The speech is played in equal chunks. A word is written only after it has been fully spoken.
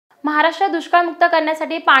महाराष्ट्र दुष्काळमुक्त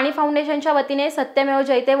करण्यासाठी पाणी फाउंडेशनच्या वतीने सत्यमेव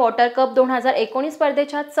जयते वॉटर कप 2019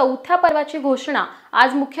 स्पर्धेच्या चौथ्या पर्वाची घोषणा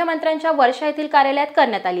आज मुख्यमंत्र्यांच्या वर्षा येथील कार्यालयात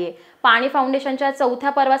करण्यात आली आहे। पाणी फाउंडेशनच्या चौथ्या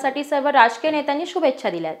पर्वासाठी सर्व राजकीय नेत्यांनी शुभेच्छा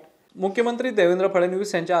दिल्या आहेत। मुख्यमंत्री देवेंद्र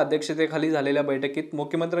फडणवीस यांच्या अध्यक्षतेखाली झालेल्या बैठकीत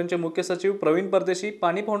मुख्यमंत्र्यांचे मुख्य सचिव प्रवीण परदेशी,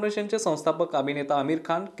 पाणी फाउंडेशनचे संस्थापक अभिनेता आमिर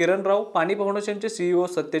खान, किरण राव, पाणी फाउंडेशनचे सीईओ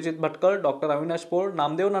सत्यजित भटकळ, डॉक्टर अविनाश पोळ,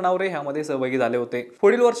 नामदेव ननावरे ह्यामध्ये सहभागी झाले होते।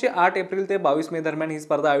 पुढील वर्षी 8 एप्रिल ते 22 मे दरम्यान ही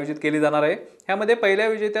स्पर्धा आयोजित केली जाणार आहे। ह्यामध्ये पहिल्या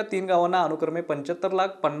विजेत्या 3 गावांना अनुक्रमे 75 लाख,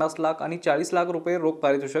 50 लाख आणि 40 लाख रुपये रोख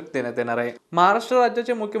पारितोषिक देण्यात येणार आहे। महाराष्ट्र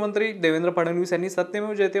राज्याचे मुख्यमंत्री देवेंद्र फडणवीस यांनी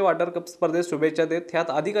सत्यमेव जयते वॉटर कप स्पर्धेत शुभेच्छा देत ह्यात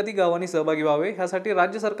अधिकाधिक गावांनी सहभागी व्हावे ह्यासाठी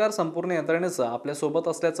राज्य सरकार संपूर्ण यंत्रणेचं आपल्या सोबत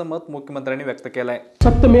असल्याचं मत मुख्यमंत्र्यांनी व्यक्त केलं आहे।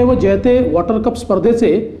 सत्यमेव जयते वॉटर कप स्पर्धेचे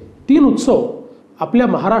 3 उत्सव आपल्या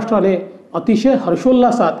महाराष्ट्राने अतिशय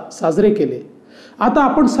हर्षोल्लासात साजरे केले। आता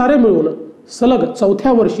आपण सारे मिळून सलग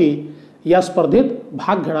चौथ्या वर्षी या स्पर्धेत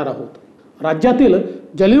भाग घेणार आहोत। राज्यातील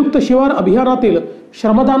जलयुक्त शिवार अभियानातील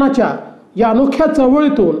श्रमदानाच्या या अनोख्या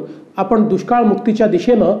चळवळीतून आपण दुष्काळ मुक्तीच्या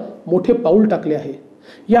दिशेने मोठे पाऊल टाकले आहे।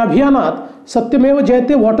 या अभियानात सत्यमेव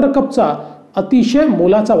जयते वॉटर कपचा अतिशय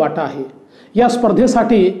मोलाचा वाटा आहे। या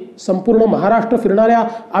स्पर्धेसाठी संपूर्ण महाराष्ट्र फिरणाऱ्या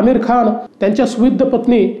आमिर खान, त्यांच्या सुविद्य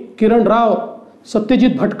पत्नी किरण राव,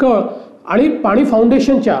 सत्यजित भटकळ आणि पाणी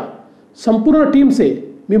फाउंडेशनच्या संपूर्ण टीमचे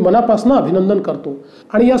मी मनापासून अभिनंदन करतो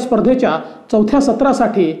आणि या स्पर्धेच्या चौथ्या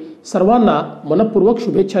सत्रासाठी सर्वांना मनपूर्वक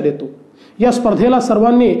शुभेच्छा देतो। या स्पर्धेला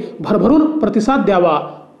सर्वांनी भरभरून प्रतिसाद द्यावा।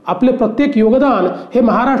 आपले प्रत्येक योगदान हे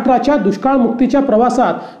महाराष्ट्राच्या दुष्काळमुक्तीच्या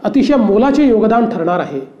प्रवासात अतिशय मोलाचे योगदान ठरणार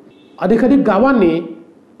आहे। अधिकाधिक गावांनी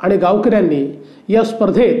आणि गावकऱ्यांनी या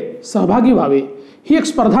स्पर्धेत सहभागी व्हावे। ही एक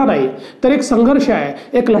स्पर्धा नाही तर एक संघर्ष आहे,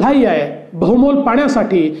 एक लढाई आहे। बहुमोल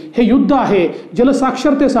पाण्यासाठी हे युद्ध आहे,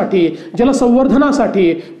 जलसाक्षरतेसाठी,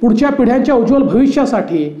 जलसंवर्धनासाठी, पुढच्या पिढ्यांच्या उज्ज्वल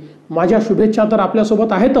भविष्यासाठी। माझ्या शुभेच्छा तर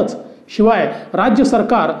आपल्यासोबत आहेतच, शिवाय राज्य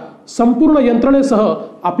सरकार संपूर्ण यंत्रणेसह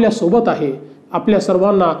आपल्या सोबत आहे। आपल्या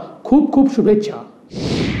सर्वांना खूप खूप शुभेच्छा।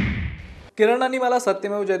 किरणांनी मला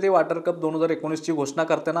सत्यमेव जयते वॉटर कप 2019 ची घोषणा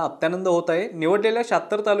करताना अत्यानंद होत आहे। निवडलेल्या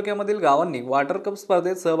 76 तालुक्यामधील गावांनी वॉटर कप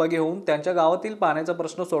स्पर्धेत सहभागी होऊन त्यांच्या गावातील पाण्याचा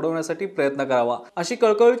प्रश्न सोडवण्यासाठी प्रयत्न करावा अशी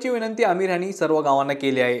कळकळीची विनंती आमिर यांनी सर्व गावांना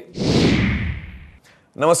केली आहे।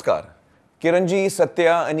 नमस्कार, किरणजी,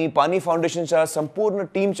 सत्या आणि पाणी फाउंडेशनच्या संपूर्ण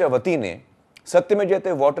टीमच्या वतीने सत्यमेव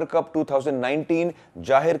जयते वॉटर कप 2019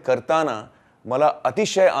 जाहीर करताना मला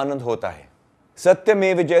अतिशय आनंद होत आहे।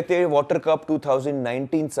 सत्यमेव जयते वॉटर कप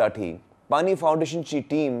 2019 साठी पाणी फाउंडेशनची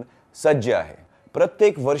टीम सज्ज आहे।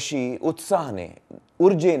 प्रत्येक वर्षी उत्साहाने,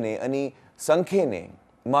 ऊर्जेने आणि संख्येने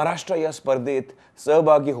महाराष्ट्र या स्पर्धेत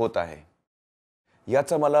सहभागी होत आहे।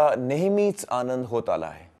 याचा मला नेहमीच आनंद होत आला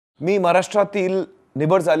आहे। मी महाराष्ट्रातील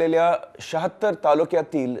निवड झालेल्या 76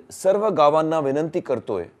 तालुक्यातील सर्व गावांना विनंती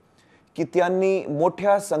करतोय की त्यांनी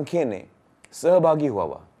मोठ्या संख्येने सहभागी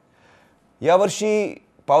व्हावा। यावर्षी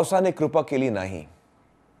पावसाने कृपा केली नाही,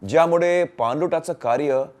 ज्यामुळे पाणलोटाचं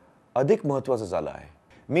कार्य अधिक महत्त्वाचं झालं आहे।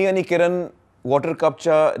 मी आणि किरण वॉटर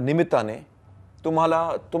कपच्या निमित्ताने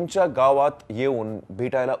तुम्हाला तुमच्या गावात येऊन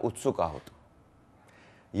भेटायला उत्सुक आहोत।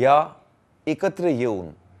 या एकत्र येऊन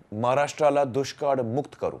महाराष्ट्राला दुष्काळ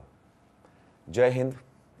मुक्त करू। जय हिंद,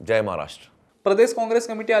 जय महाराष्ट्र। प्रदेश काँग्रेस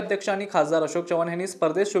कमिटी अध्यक्ष आणि खासदार अशोक चव्हाण यांनी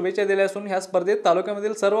स्पर्धेत शुभेच्छा दिल्या असून ह्या स्पर्धेत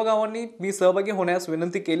तालुक्यामधील सर्व गावांनी मी सहभागी होण्यास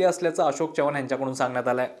विनंती केली असल्याचं अशोक चव्हाण यांच्याकडून सांगण्यात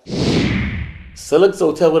आलं आहे। सलग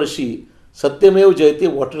चौथ्या वर्षी सत्यमेव जयते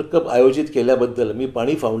वॉटर कप आयोजित केल्याबद्दल मी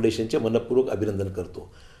पाणी फाउंडेशनचे मनपूर्वक अभिनंदन करतो।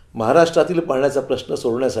 महाराष्ट्रातील पाण्याचा प्रश्न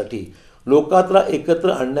सोडवण्यासाठी लोकांना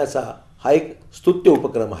एकत्र आणण्याचा हा एक स्तुत्य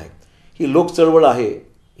उपक्रम आहे। ही लोक चळवळ आहे,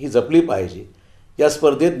 ही जपली पाहिजे। या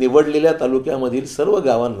स्पर्धेत निवडलेल्या तालुक्यामधील सर्व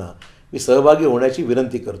गावांना मी सहभागी होण्याची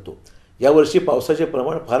विनंती करतो। यावर्षी पावसाचे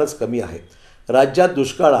प्रमाण फारच कमी आहे, राज्यात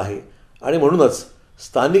दुष्काळ आहे आणि म्हणूनच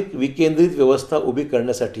स्थानिक विकेंद्रित व्यवस्था उभी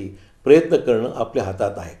करण्यासाठी प्रयत्न करणं आपल्या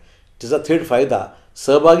हातात आहे। त्याचा थेट फायदा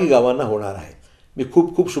सहभागी गावांना होणार आहे। मी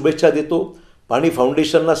खूप खूप शुभेच्छा देतो। पाणी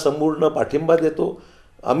फाउंडेशनला संपूर्ण पाठिंबा देतो।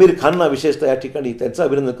 आमिर खानना विशेषतः या ठिकाणी त्यांचं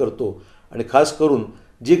अभिनंदन करतो आणि खास करून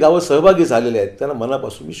जी गावं सहभागी झालेले आहेत त्यांना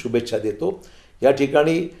मनापासून मी शुभेच्छा देतो। या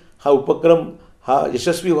ठिकाणी हा उपक्रम हा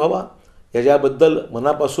यशस्वी व्हावा याच्याबद्दल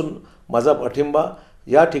मनापासून माझा पाठिंबा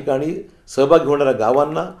या ठिकाणी सहभागी होणाऱ्या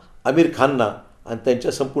गावांना, आमिर खानना आणि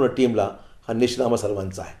त्यांच्या संपूर्ण टीमला हा निश्चित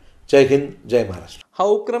सर्वांचा आहे। जय हिंद, जय महाराष्ट्र। हा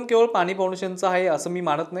उपक्रम केवळ पाणी फाउंडेशनचा आहे असं मी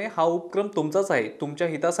मानत नाही। हा उपक्रम तुमचाच आहे, तुमच्या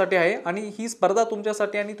हितासाठी आहे आणि ही स्पर्धा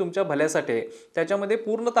तुमच्यासाठी आणि तुमच्या भल्यासाठी आहे। त्याच्यामध्ये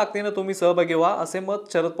पूर्ण ताकदीने तुम्ही सहभागी व्हा असे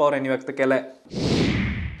मत शरद पवार यांनी व्यक्त केलं आहे।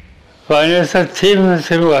 पाण्याचा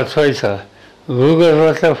थेंब वाचवायचा,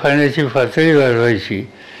 भूगर्भातल्या पाण्याची पातळी वाढवायची,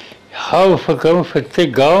 हा उपक्रम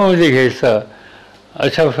प्रत्येक गावामध्ये घ्यायचा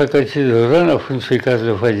अशा प्रकारचे धोरण आपण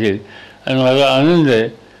स्वीकारलं पाहिजे. आणि मला आनंद आहे,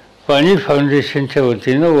 पाणी फाउंडेशनच्या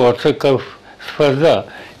वतीनं वॉटर कप स्पर्धा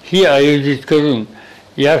ही आयोजित करून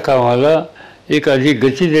या कामाला एक अधिक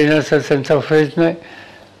गती देण्याचा त्यांचा प्रयत्न आहे.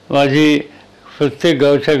 माझी प्रत्येक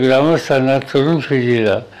गावच्या ग्रामस्थांना, तरुण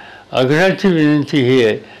पिढीला आग्रहाची विनंती ही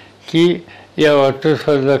आहे की या वॉटर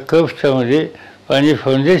स्पर्धा कपच्यामध्ये पाणी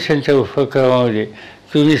फाउंडेशनच्या उपक्रमामध्ये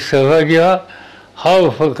तुम्ही सहभागी व्हा. हा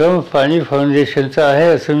उपक्रम पाणी फाउंडेशनचा आहे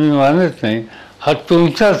असं मी मानत नाही. हा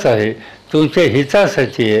तुमचाच आहे, तुमच्या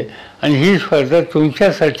हितासाठी आहे आणि ही स्पर्धा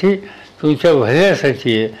तुमच्यासाठी, तुमच्या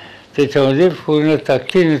भल्यासाठी आहे. त्याच्यामध्ये पूर्ण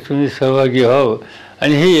ताकदीने तुम्ही सहभागी व्हावं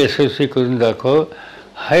आणि हे यशस्वी करून दाखवावं,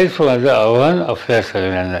 हेच माझं आव्हान आपल्या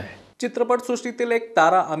सगळ्यांना आहे. चित्रपटसृष्टीतील एक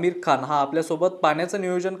तारा आमिर खान हा आपल्यासोबत पाण्याचं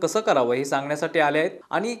नियोजन कसं करावं हे सांगण्यासाठी आले आहेत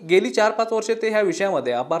आणि गेली 4-5 वर्षे ते ह्या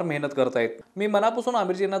विषयामध्ये अपार मेहनत करत आहेत. मी मनापासून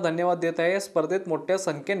आमिरजींना धन्यवाद देत आहे. या स्पर्धेत मोठ्या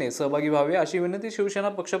संख्येने सहभागी व्हावे अशी विनंती शिवसेना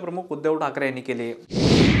पक्षप्रमुख उद्धव ठाकरे यांनी केली आहे.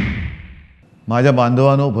 माझ्या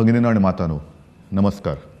बांधवांनो, भगिनींनो आणि मातांनो,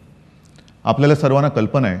 नमस्कार. आपल्याला सर्वांना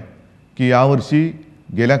कल्पना आहे की यावर्षी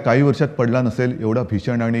गेल्या काही वर्षात पडला नसेल एवढा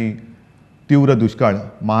भीषण आणि तीव्र दुष्काळ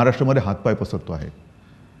महाराष्ट्रामध्ये हातपाय पसरतो आहे.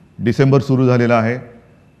 डिसेंबर सुरू झालेला आहे.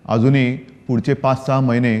 अजूनही पुढचे 5-6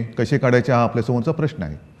 महिने कसे काढायचे हा आपल्यासमोरचा प्रश्न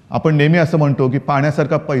आहे. आपण नेहमी असं म्हणतो की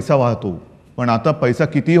पाण्यासारखा पैसा वाहतो, पण आता पैसा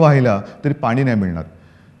कितीही वाहिला तरी पाणी नाही मिळणार.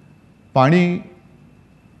 पाणी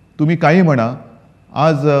तुम्ही काही म्हणा,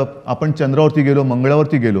 आज आपण चंद्रावरती गेलो,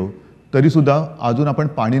 मंगळावरती गेलो, तरीसुद्धा अजून आपण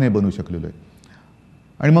पाणी नाही बनवू शकलेलो आहे.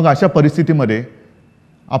 आणि मग अशा परिस्थितीमध्ये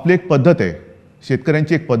आपली एक पद्धत आहे,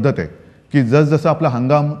 शेतकऱ्यांची एक पद्धत आहे की जसजसं आपला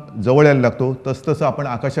हंगाम जवळ यायला लागतो तसतसं आपण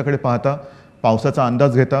आकाशाकडे पाहता, पावसाचा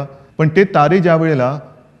अंदाज घेता. पण ते तारे ज्या वेळेला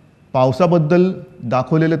पावसाबद्दल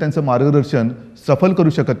दाखवलेलं त्यांचं मार्गदर्शन सफल करू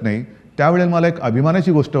शकत नाही, त्यावेळेला मला एक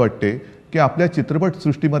अभिमानाची गोष्ट वाटते की आपल्या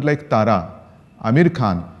चित्रपटसृष्टीमधला एक तारा आमिर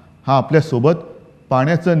खान हा आपल्यासोबत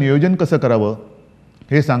पाण्याचं नियोजन कसं करावं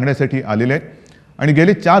हे सांगण्यासाठी आलेले आहेत. आणि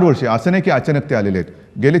गेले 4 वर्षे, असं नाही की अचानक ते आलेले आहेत,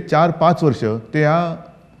 गेले 4-5 वर्ष ते या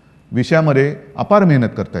विषयामध्ये अपार मेहनत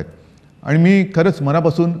करत आहेत. आणि मी खरंच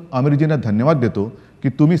मनापासून आमिरजींना धन्यवाद देतो की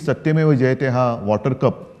तुम्ही सत्यमेव जयते हा वॉटर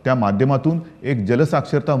कप त्या माध्यमातून एक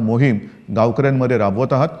जलसाक्षरता मोहीम गावकऱ्यांमध्ये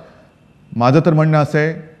राबवत आहात. माझं तर म्हणणं असं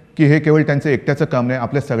आहे की हे केवळ त्यांचं एकट्याचं काम नाही,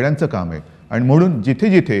 आपल्या सगळ्यांचं काम आहे. आणि म्हणून जिथे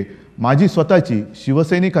जिथे माझी स्वतःची,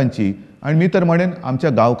 शिवसैनिकांची आणि मी तर म्हणेन आमच्या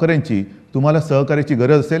गावकऱ्यांची तुम्हाला सहकार्याची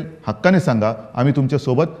गरज असेल, हक्काने सांगा. आम्ही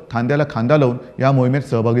तुमच्यासोबत खांद्याला खांदा लावून या मोहिमेत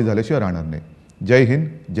सहभागी झाल्याशिवाय राहणार नाही. जय हिंद,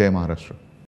 जय महाराष्ट्र.